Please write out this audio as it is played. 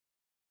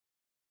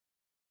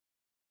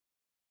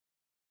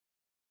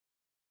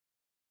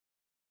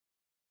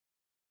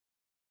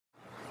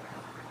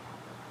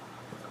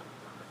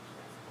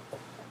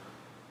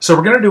So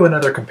we're going to do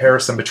another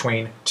comparison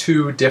between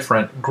two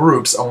different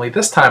groups, only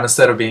this time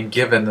instead of being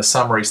given the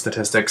summary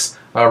statistics,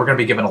 we're going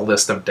to be given a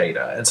list of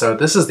data. And so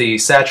this is the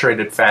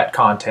saturated fat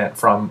content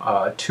from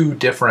two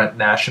different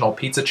national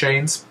pizza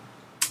chains,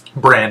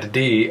 Brand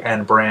D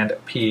and Brand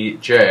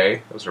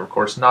PJ. Those are of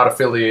course not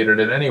affiliated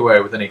in any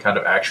way with any kind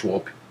of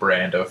actual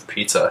brand of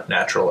pizza,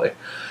 naturally.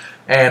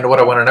 And what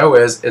I want to know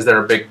is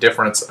there a big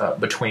difference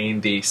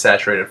between the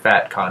saturated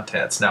fat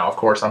contents? Now, of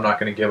course, I'm not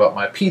going to give up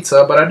my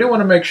pizza, but I do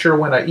want to make sure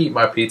when I eat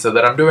my pizza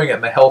that I'm doing it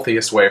in the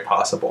healthiest way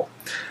possible.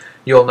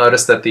 You'll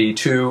notice that the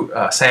two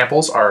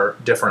samples are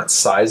different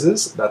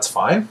sizes. That's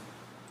fine.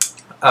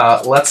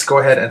 Let's go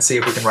ahead and see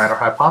if we can write our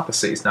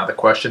hypotheses. Now, the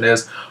question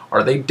is,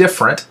 are they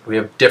different? We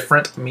have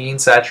different mean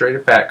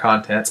saturated fat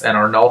contents, and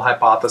our null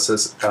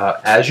hypothesis,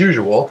 as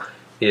usual,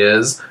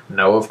 is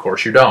no, of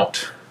course you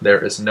don't.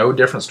 There is no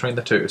difference between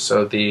the two.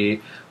 So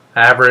the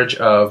average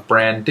of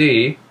Brand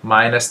D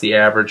minus the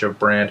average of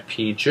Brand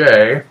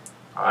PJ,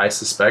 I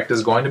suspect,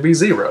 is going to be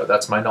 0.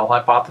 That's my null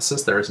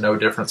hypothesis. There is no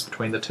difference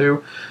between the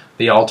two.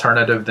 The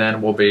alternative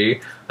then will be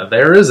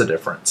there is a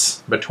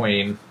difference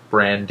between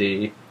Brand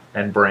D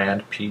and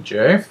Brand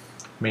PJ,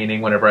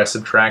 meaning whenever I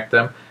subtract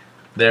them,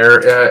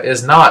 there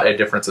is not a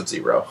difference of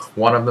 0.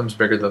 One of them is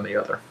bigger than the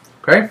other.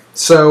 Okay,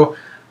 so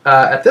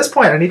at this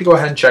point, I need to go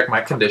ahead and check my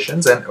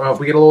conditions, and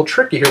we get a little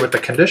tricky here with the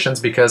conditions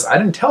because I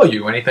didn't tell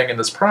you anything in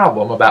this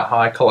problem about how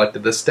I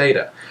collected this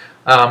data.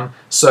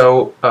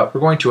 So we're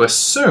going to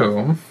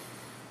assume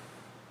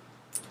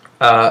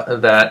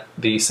that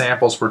the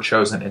samples were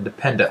chosen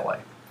independently.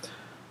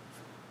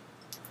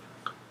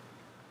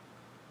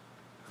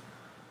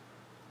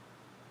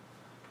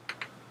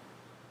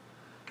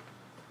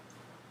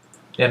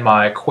 In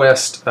my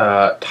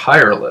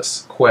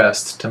tireless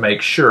quest to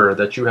make sure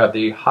that you have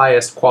the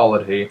highest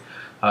quality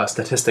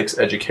statistics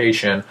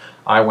education,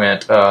 I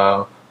went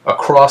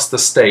across the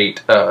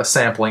state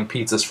sampling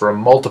pizzas from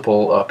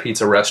multiple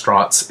pizza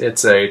restaurants.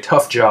 It's a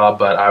tough job,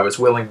 but I was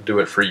willing to do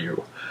it for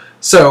you.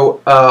 So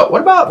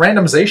what about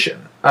randomization?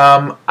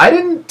 I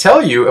didn't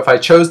tell you if I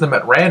chose them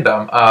at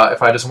random,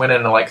 if I just went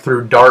in and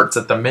threw darts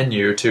at the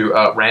menu to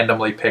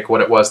randomly pick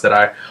what it was that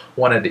I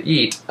wanted to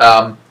eat.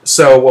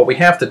 So what we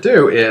have to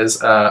do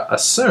is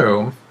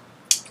assume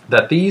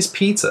that these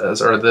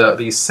pizzas, or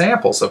these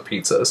samples of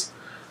pizzas,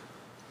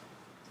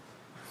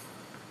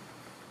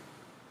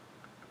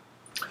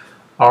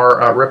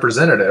 are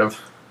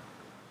representative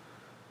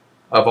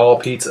of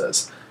all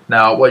pizzas.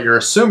 Now, what you're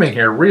assuming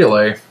here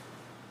really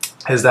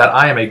is that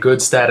I am a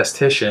good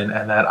statistician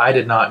and that I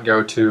did not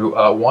go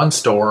to one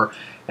store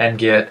and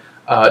get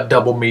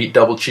double meat,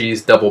 double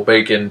cheese, double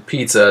bacon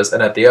pizzas,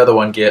 and at the other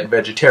one get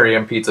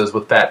vegetarian pizzas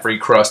with fat-free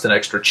crust and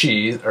extra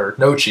cheese, or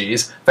no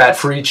cheese,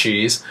 fat-free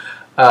cheese.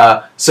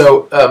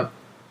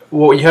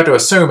 What you have to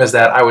assume is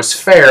that I was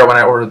fair when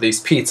I ordered these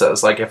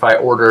pizzas. Like if I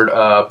ordered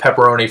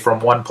pepperoni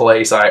from one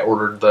place, I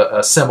ordered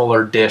a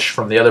similar dish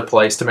from the other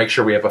place to make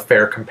sure we have a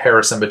fair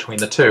comparison between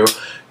the two.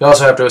 You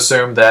also have to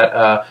assume that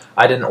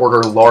I didn't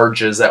order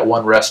larges at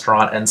one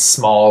restaurant and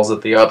smalls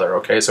at the other.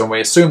 Okay, so when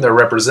we assume they're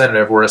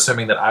representative, we're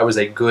assuming that I was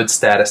a good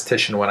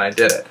statistician when I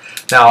did it.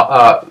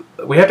 Now,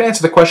 we have to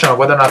answer the question on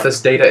whether or not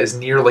this data is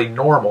nearly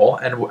normal,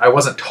 and I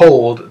wasn't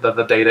told that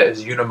the data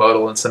is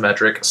unimodal and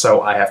symmetric, so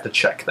I have to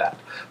check that.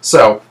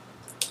 So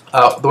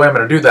the way I'm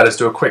going to do that is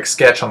do a quick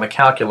sketch on the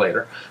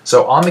calculator.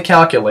 So on the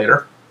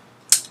calculator,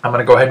 I'm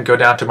going to go ahead and go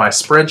down to my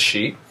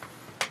spreadsheet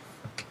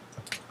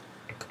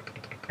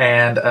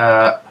and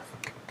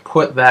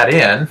put that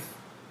in.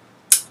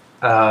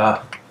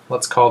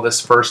 Let's call this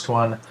first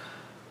one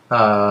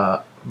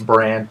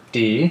Brand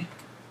D,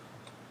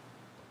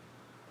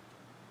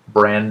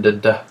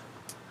 branded,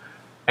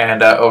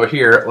 and over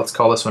here, let's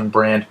call this one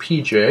Brand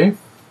PJ.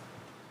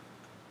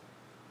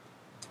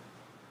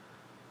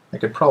 I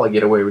could probably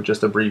get away with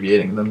just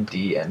abbreviating them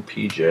D and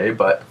PJ,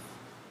 but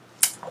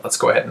let's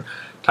go ahead and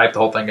type the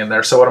whole thing in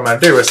there. So what I'm going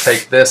to do is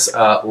take this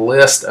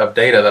list of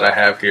data that I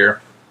have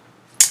here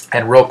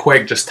and real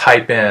quick just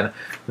type in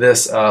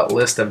this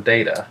list of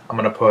data. I'm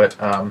going to put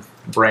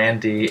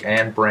Brand D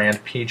and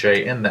Brand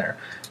PJ in there.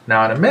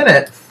 Now in a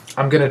minute,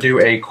 I'm going to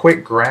do a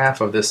quick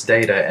graph of this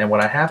data, and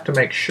what I have to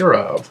make sure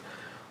of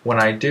when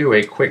I do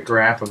a quick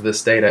graph of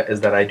this data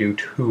is that I do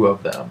 2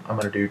 of them. I'm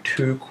going to do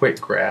 2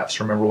 quick graphs.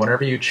 Remember,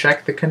 whenever you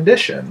check the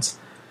conditions,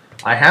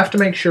 I have to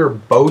make sure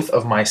both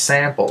of my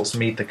samples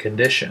meet the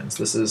conditions.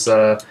 This is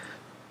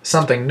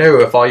something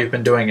new if all you've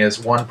been doing is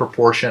one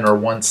proportion or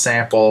one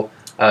sample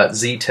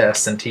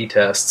z-tests and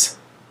t-tests.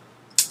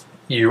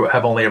 You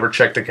have only ever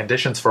checked the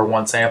conditions for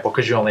one sample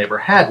because you only ever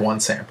had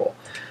one sample.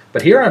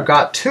 But here I've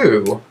got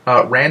 2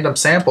 random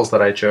samples that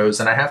I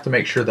chose, and I have to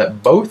make sure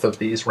that both of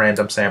these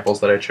random samples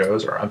that I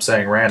chose, or I'm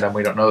saying random,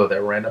 we don't know that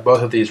they're random,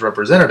 both of these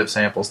representative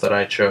samples that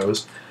I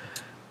chose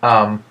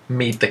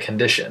meet the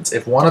conditions.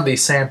 If one of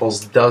these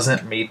samples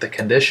doesn't meet the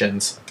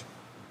conditions,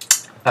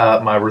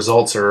 my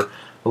results are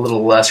a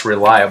little less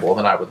reliable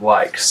than I would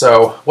like.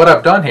 So what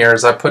I've done here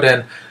is I put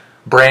in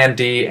Brand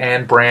D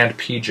and Brand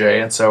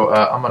PJ, and so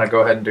I'm going to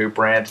go ahead and do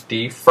Brand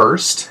D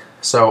first.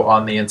 So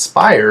on the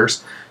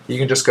inspires, you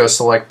can just go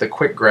select the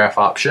quick graph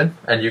option,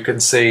 and you can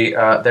see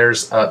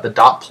there's the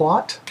dot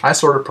plot. I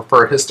sort of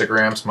prefer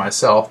histograms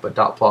myself, but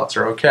dot plots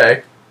are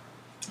okay.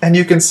 And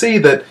you can see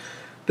that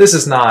this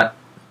is not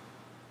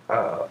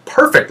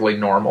perfectly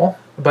normal,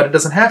 but it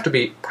doesn't have to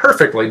be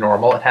perfectly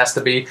normal. It has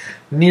to be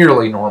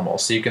nearly normal.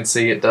 So you can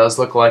see it does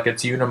look like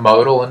it's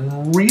unimodal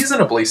and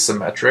reasonably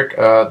symmetric.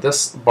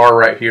 This bar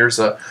right here is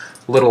a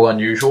little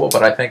unusual,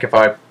 but I think if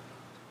I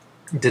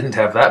didn't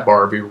have that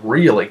bar, it'd be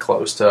really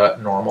close to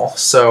normal.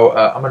 So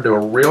I'm going to do a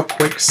real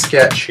quick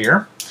sketch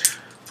here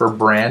for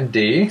brand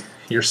D.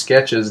 Your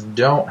sketches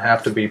don't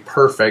have to be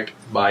perfect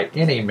by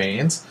any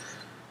means.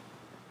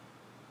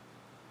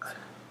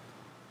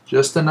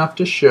 Just enough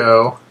to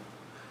show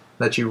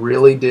that you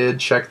really did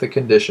check the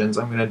conditions.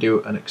 I'm going to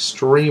do an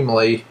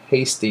extremely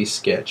hasty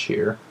sketch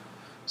here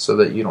so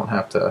that you don't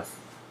have to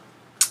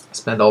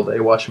spend all day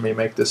watching me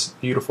make this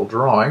beautiful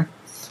drawing.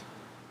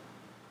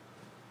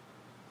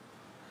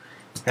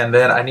 And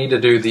then I need to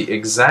do the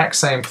exact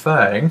same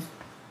thing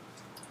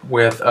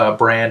with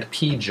brand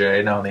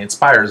PJ. Now the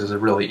Inspires is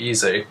really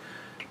easy.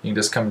 You can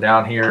just come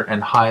down here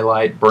and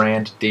highlight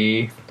brand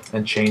D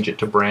and change it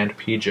to brand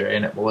PJ,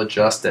 and it will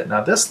adjust it.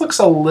 Now this looks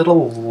a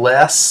little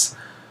less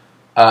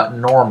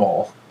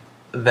normal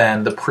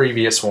than the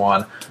previous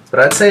one, but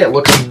I'd say it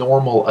looks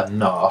normal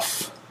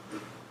enough.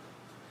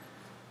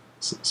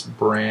 This is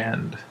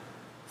brand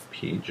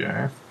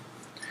PJ.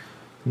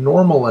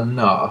 Normal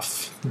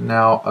enough.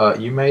 Now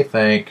you may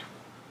think,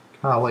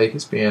 golly,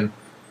 he's being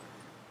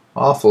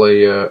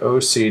awfully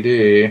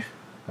OCD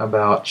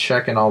about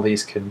checking all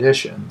these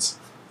conditions.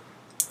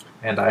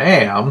 And I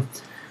am,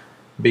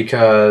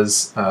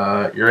 because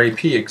your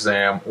AP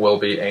exam will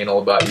be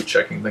anal about you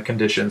checking the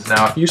conditions.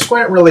 Now, if you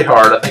squint really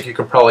hard, I think you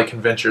can probably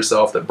convince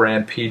yourself that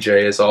brand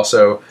PJ is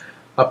also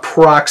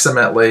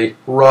approximately,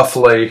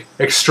 roughly,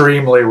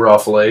 extremely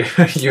roughly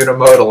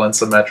unimodal and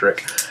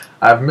symmetric.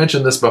 I've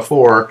mentioned this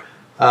before.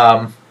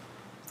 The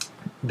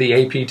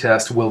AP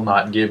test will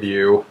not give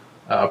you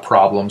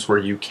problems where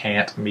you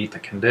can't meet the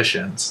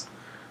conditions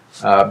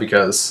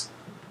because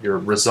your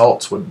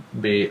results would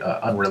be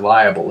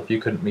unreliable if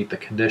you couldn't meet the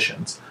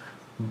conditions.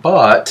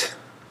 But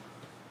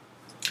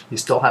you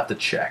still have to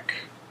check.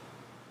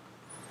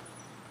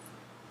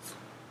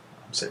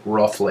 I'd say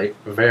roughly,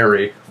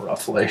 very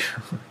roughly,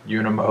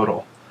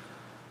 unimodal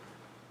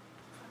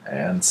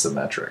and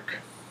symmetric.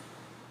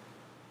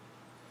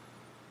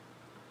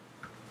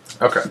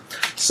 Okay,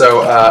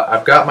 so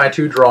I've got my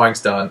two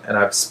drawings done, and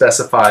I've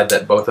specified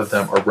that both of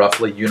them are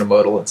roughly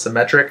unimodal and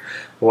symmetric.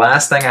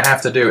 Last thing I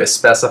have to do is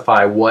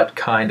specify what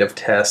kind of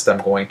test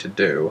I'm going to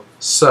do.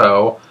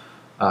 So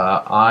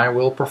I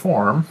will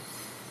perform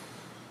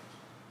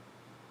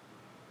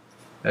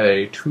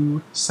a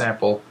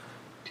two-sample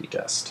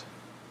t-test.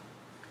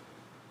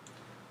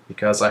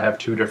 Because I have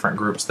two different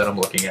groups that I'm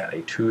looking at,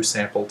 a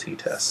two-sample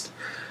t-test.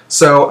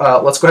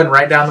 So let's go ahead and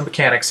write down the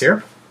mechanics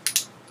here.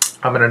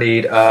 I'm going to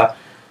need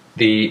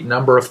the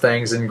number of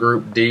things in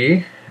group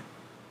D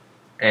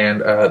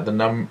and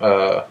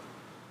the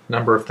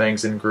number of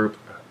things in group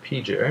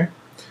PJ.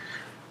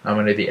 I'm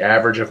going to need the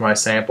average of my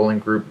sample in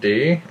group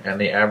D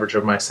and the average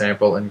of my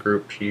sample in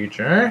group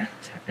PJ.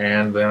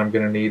 And then I'm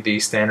going to need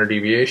the standard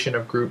deviation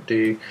of group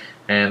D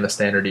and the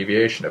standard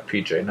deviation of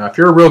PJ. Now, if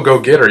you're a real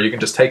go-getter, you can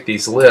just take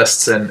these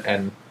lists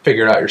and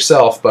figure it out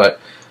yourself,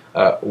 but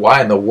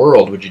why in the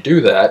world would you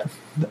do that?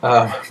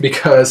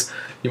 Because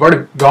you've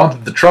already gone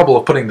through the trouble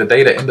of putting the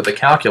data into the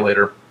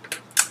calculator.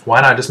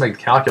 Why not just make the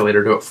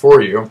calculator do it for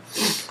you?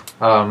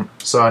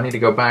 So I need to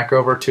go back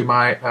over to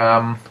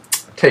my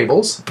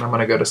tables, and I'm going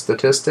to go to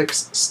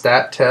Statistics,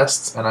 Stat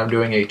Tests, and I'm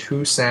doing a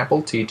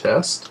two-sample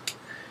t-test.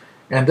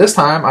 And this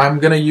time I'm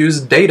going to use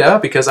data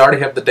because I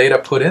already have the data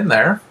put in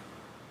there.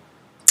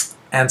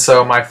 And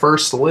so my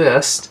first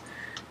list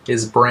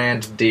is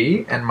brand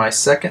D, and my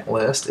second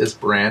list is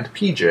brand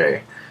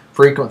PJ.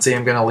 Frequency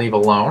I'm going to leave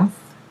alone.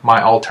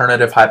 My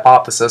alternative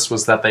hypothesis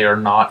was that they are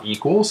not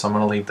equal, so I'm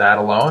going to leave that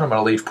alone. I'm going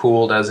to leave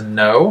pooled as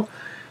no.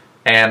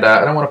 And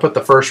I don't want to put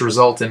the first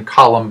result in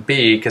column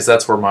B because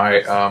that's where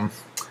my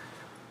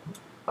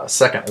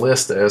second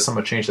list is. So I'm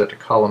going to change that to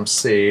column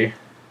C.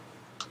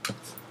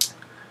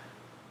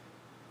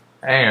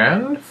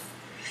 And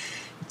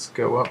let's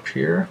go up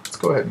here. Let's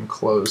go ahead and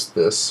close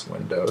this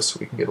window so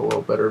we can get a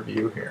little better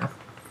view here.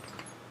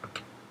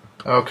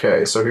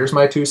 Okay, so here's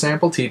my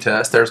two-sample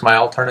t-test. There's my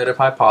alternative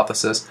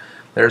hypothesis.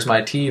 There's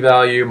my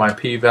t-value, my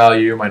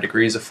p-value, my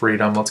degrees of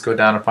freedom. Let's go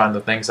down and find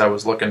the things I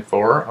was looking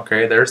for.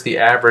 Okay, there's the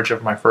average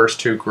of my first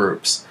two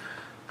groups.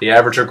 The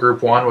average of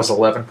group 1 was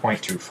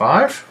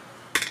 11.25.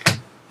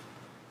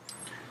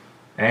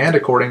 And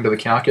according to the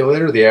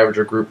calculator, the average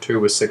of group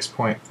 2 was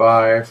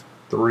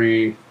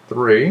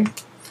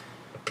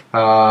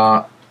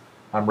 6.533.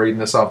 I'm reading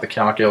this off the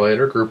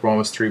calculator. Group 1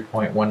 was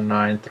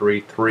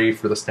 3.1933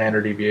 for the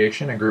standard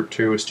deviation, and group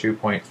 2 was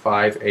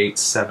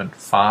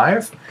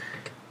 2.5875.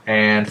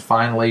 And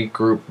finally,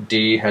 group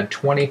D had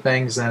 20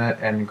 things in it,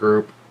 and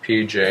group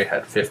PJ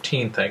had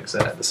 15 things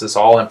in it. This is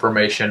all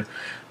information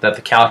that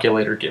the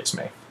calculator gives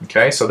me.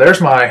 Okay, so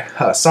there's my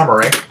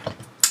summary.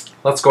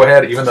 let's go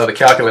ahead, even though the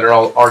calculator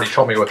already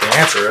told me what the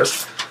answer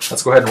is,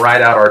 let's go ahead and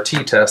write out our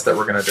t-test that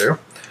we're going to do.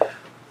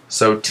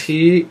 So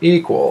t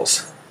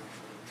equals,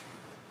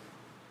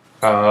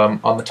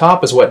 on the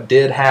top is what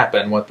did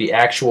happen, what the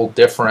actual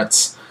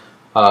difference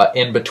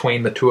in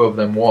between the two of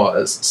them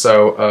was.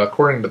 So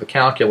according to the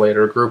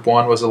calculator, group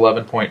 1 was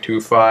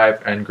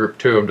 11.25 and group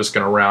 2, I'm just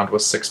going to round,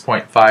 was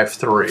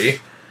 6.53.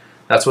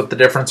 That's what the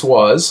difference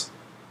was,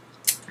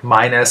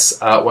 minus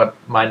what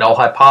my null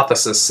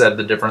hypothesis said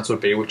the difference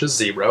would be, which is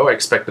 0. I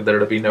expected there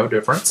to be no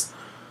difference,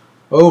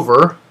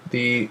 over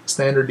the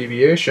standard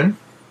deviation,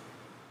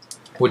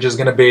 which is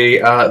going to be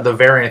the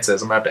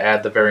variances. I'm going to have to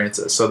add the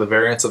variances. So the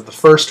variance of the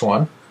first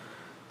one,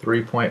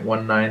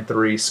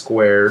 3.193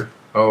 squared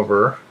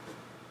over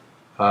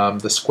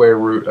the square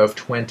root of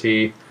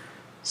 20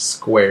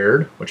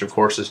 squared, which of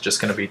course is just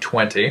going to be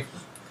 20,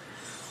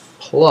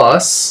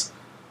 plus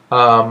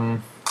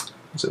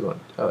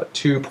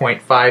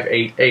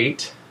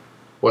 2.588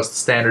 was the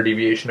standard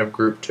deviation of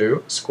group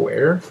 2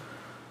 squared,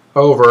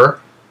 over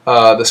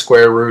the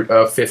square root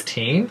of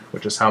 15,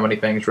 which is how many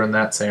things were in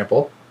that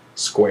sample,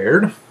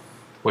 squared,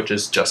 which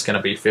is just going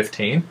to be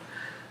 15.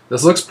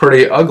 This looks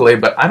pretty ugly,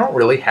 but I don't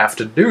really have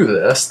to do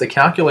this. The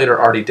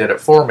calculator already did it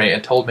for me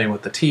and told me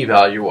what the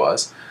t-value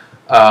was.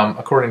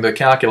 According to the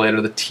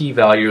calculator, the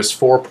t-value is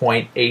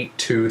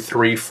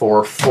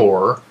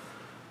 4.82344.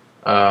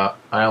 I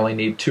only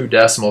need 2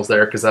 decimals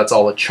there because that's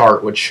all the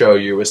chart would show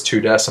you is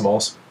 2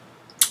 decimals.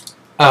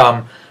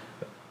 I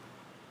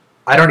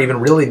don't even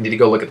really need to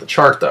go look at the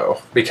chart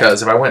though,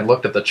 because if I went and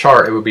looked at the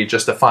chart, it would be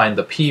just to find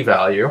the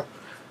p-value.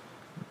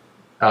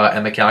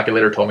 And the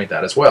calculator told me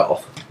that as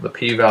well. The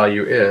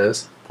p-value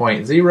is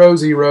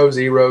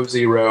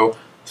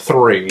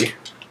 0.00003.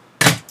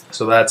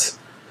 So that's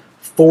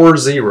 4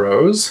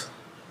 zeros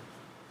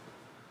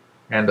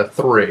and a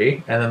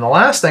 3. And then the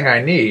last thing I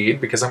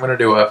need, because I'm going to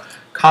do a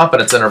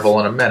confidence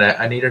interval in a minute,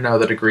 I need to know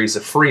the degrees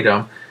of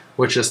freedom,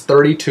 which is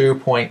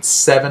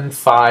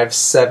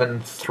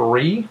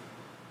 32.7573.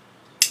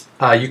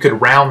 You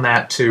could round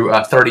that to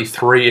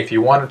 33 if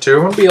you wanted to.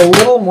 I'm going to be a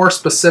little more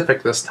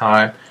specific this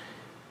time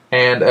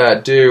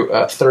and do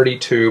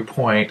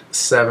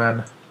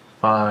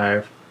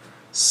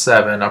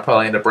 32.757. I'll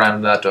probably end up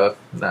rounding that to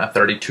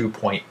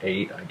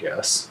 32.8, I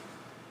guess.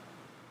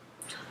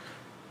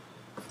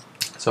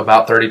 So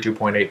about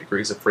 32.8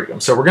 degrees of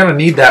freedom. So we're going to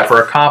need that for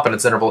a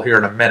confidence interval here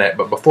in a minute,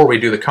 but before we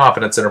do the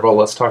confidence interval,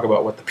 let's talk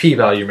about what the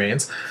p-value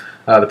means.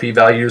 The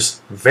p-value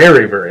is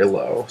very, very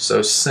low.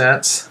 So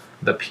since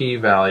the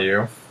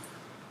p-value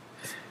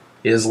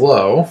is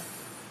low,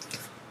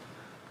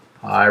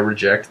 I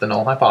reject the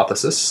null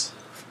hypothesis.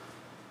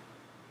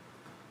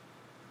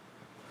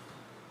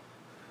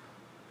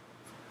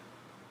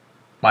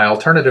 My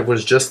alternative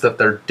was just that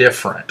they're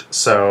different.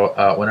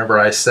 So whenever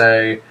I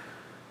say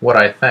what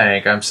I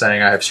think, I'm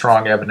saying I have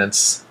strong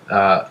evidence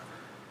that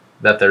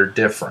they're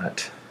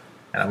different.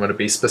 And I'm going to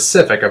be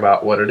specific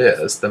about what it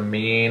is. The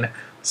mean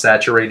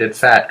saturated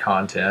fat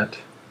content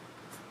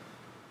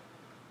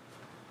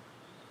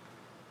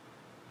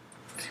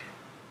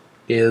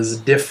is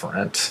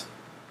different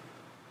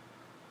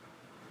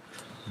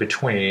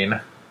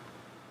between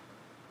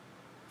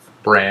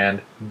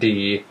brand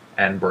D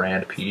and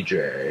brand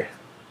PJ.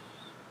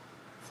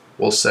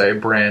 We'll say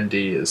brand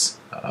D is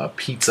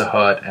Pizza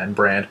Hut and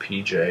brand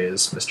PJ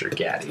is Mr.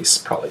 Gatti's.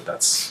 Probably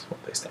that's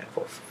what they stand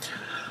for.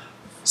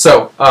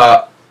 So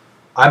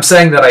I'm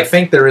saying that I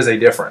think there is a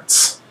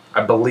difference.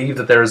 I believe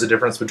that there is a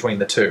difference between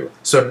the two.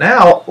 So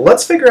now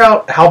let's figure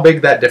out how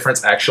big that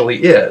difference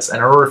actually is. And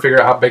in order to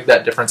figure out how big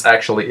that difference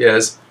actually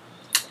is,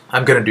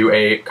 I'm going to do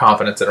a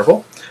confidence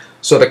interval.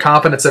 So the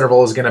confidence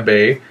interval is going to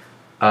be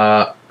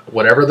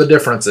whatever the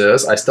difference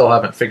is. I still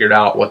haven't figured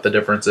out what the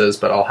difference is,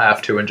 but I'll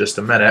have to in just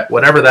a minute.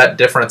 Whatever that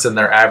difference in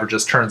their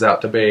averages turns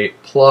out to be,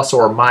 plus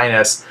or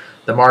minus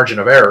the margin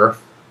of error,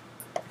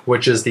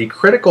 which is the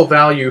critical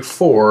value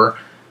for,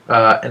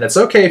 and it's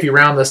okay if you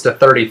round this to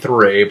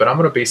 33, but I'm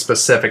going to be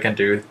specific and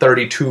do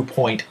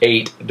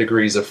 32.8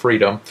 degrees of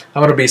freedom.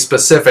 I'm going to be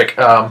specific,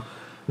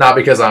 not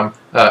because I'm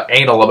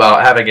anal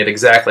about having it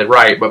exactly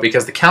right, but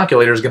because the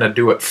calculator is going to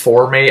do it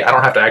for me. I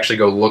don't have to actually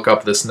go look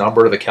up this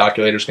number. The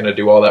calculator is going to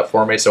do all that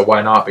for me, so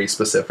why not be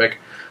specific?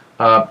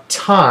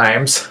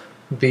 Times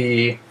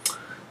the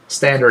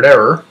standard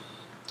error,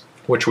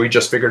 which we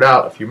just figured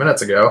out a few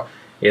minutes ago.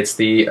 It's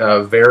the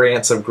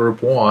variance of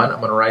group 1. I'm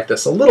going to write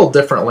this a little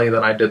differently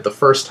than I did the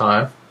first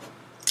time,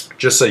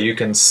 just so you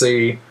can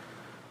see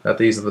that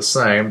these are the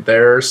same.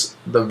 There's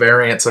the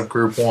variance of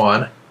group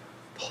 1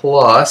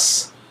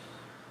 plus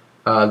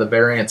the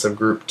variance of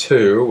group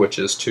 2, which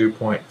is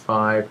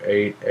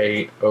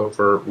 2.588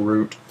 over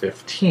root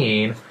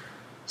 15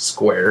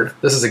 squared.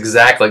 This is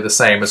exactly the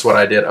same as what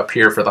I did up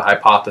here for the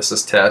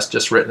hypothesis test,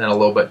 just written in a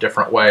little bit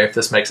different way. If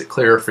this makes it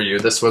clearer for you,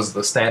 this was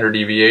the standard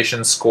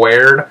deviation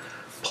squared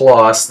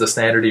plus the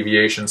standard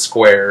deviation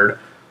squared,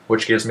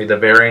 which gives me the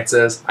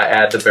variances. I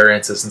add the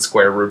variances and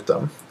square root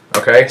them.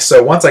 Okay,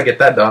 so once I get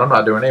that done, I'm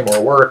not doing any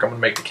more work. I'm going to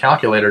make the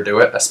calculator do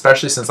it,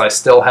 especially since I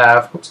still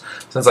have,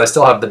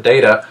 the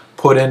data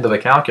put into the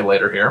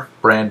calculator here,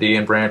 brand D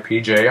and brand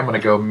PJ. I'm going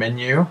to go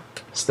Menu,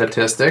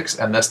 Statistics,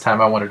 and this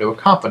time I want to do a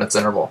confidence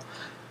interval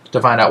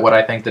to find out what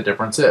I think the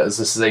difference is.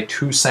 This is a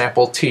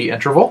 2-sample T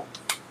interval.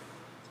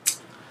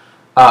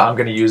 I'm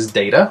going to use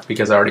data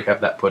because I already have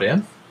that put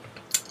in.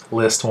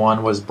 List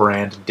 1 was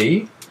brand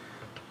D.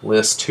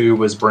 List 2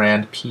 was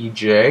brand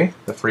PJ.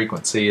 The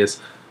frequency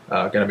is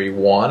going to be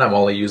 1. I'm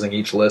only using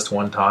each list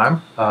one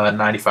time.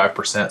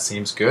 95%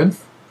 seems good.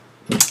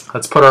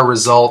 Let's put our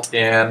result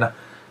in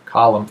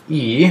column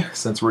E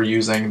since we're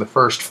using the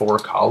first 4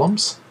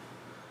 columns.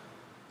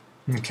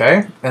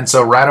 Okay, and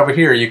so right over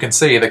here you can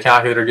see the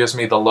calculator gives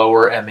me the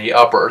lower and the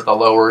upper. The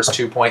lower is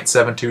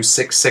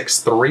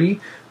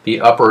 2.72663. The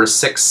upper is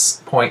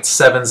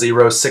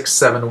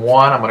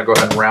 6.70671. I'm going to go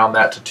ahead and round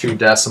that to 2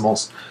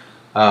 decimals.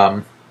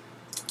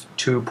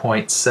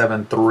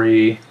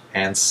 2.73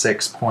 and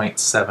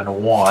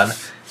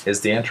 6.71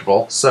 is the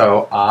interval.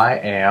 So I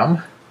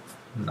am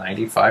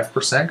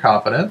 95%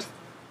 confident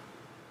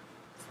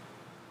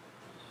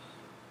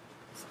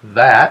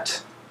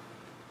that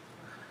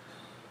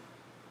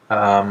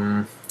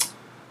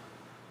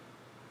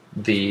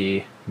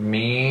the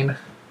mean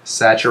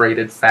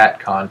saturated fat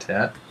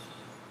content,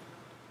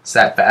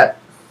 sat fat,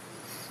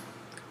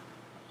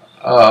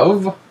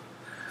 of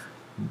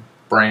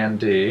brand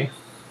D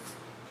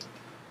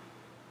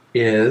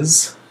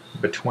is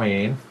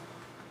between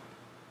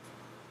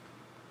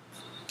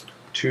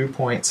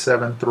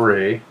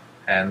 2.73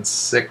 and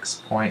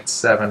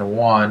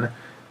 6.71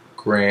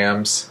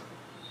 grams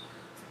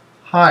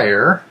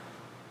higher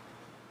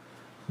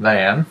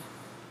than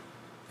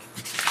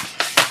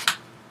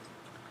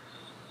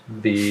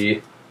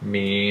the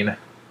mean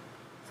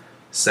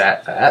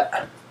sat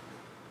fat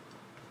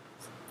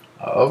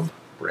of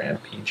brand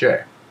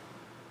PJ.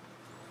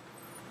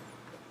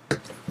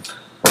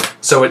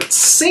 So it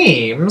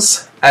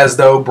seems as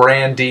though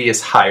brand D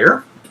is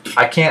higher.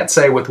 I can't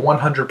say with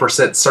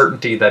 100%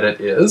 certainty that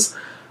it is.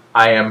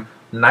 I am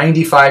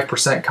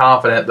 95%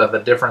 confident that the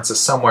difference is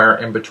somewhere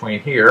in between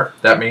here.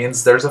 That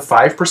means there's a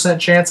 5%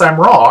 chance I'm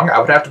wrong. I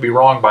would have to be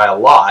wrong by a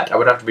lot. I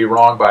would have to be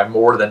wrong by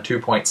more than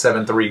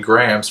 2.73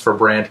 grams for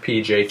brand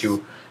PJ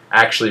to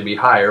actually be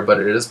higher, but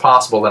it is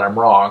possible that I'm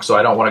wrong, so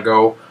I don't want to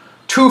go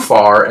too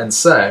far and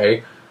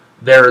say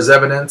there is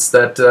evidence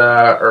that,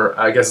 or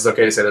I guess it's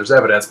okay to say there's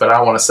evidence, but I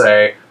want to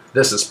say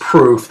this is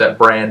proof that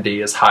brand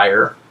D is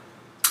higher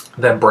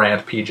than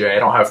brand PJ. I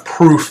don't have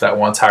proof that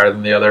one's higher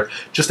than the other,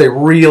 just a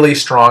really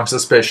strong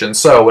suspicion.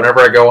 So whenever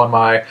I go on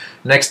my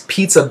next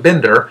pizza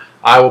bender,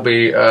 I will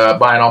be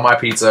buying all my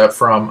pizza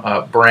from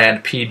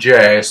brand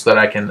PJ so that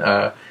I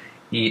can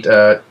eat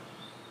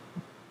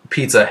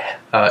pizza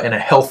in a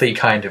healthy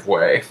kind of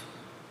way.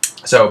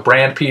 So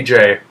brand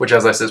PJ, which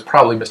as I said is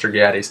probably Mr.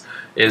 Gatti's,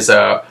 is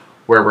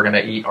where we're going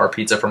to eat our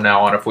pizza from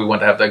now on if we want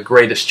to have the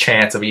greatest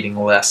chance of eating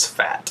less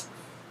fat.